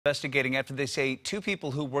Investigating after they say two people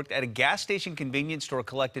who worked at a gas station convenience store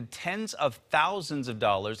collected tens of thousands of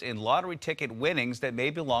dollars in lottery ticket winnings that may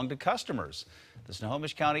belong to customers. The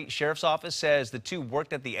Snohomish County Sheriff's Office says the two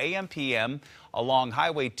worked at the AM/PM along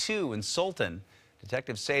Highway 2 in Sultan.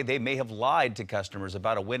 Detectives say they may have lied to customers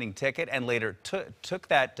about a winning ticket and later took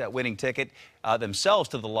that winning ticket themselves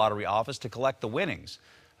to the lottery office to collect the winnings.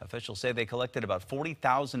 Officials say they collected about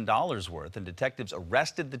 $40,000 worth, and detectives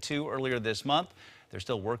arrested the two earlier this month. They're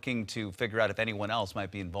still working to figure out if anyone else might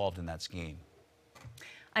be involved in that scheme.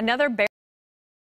 Another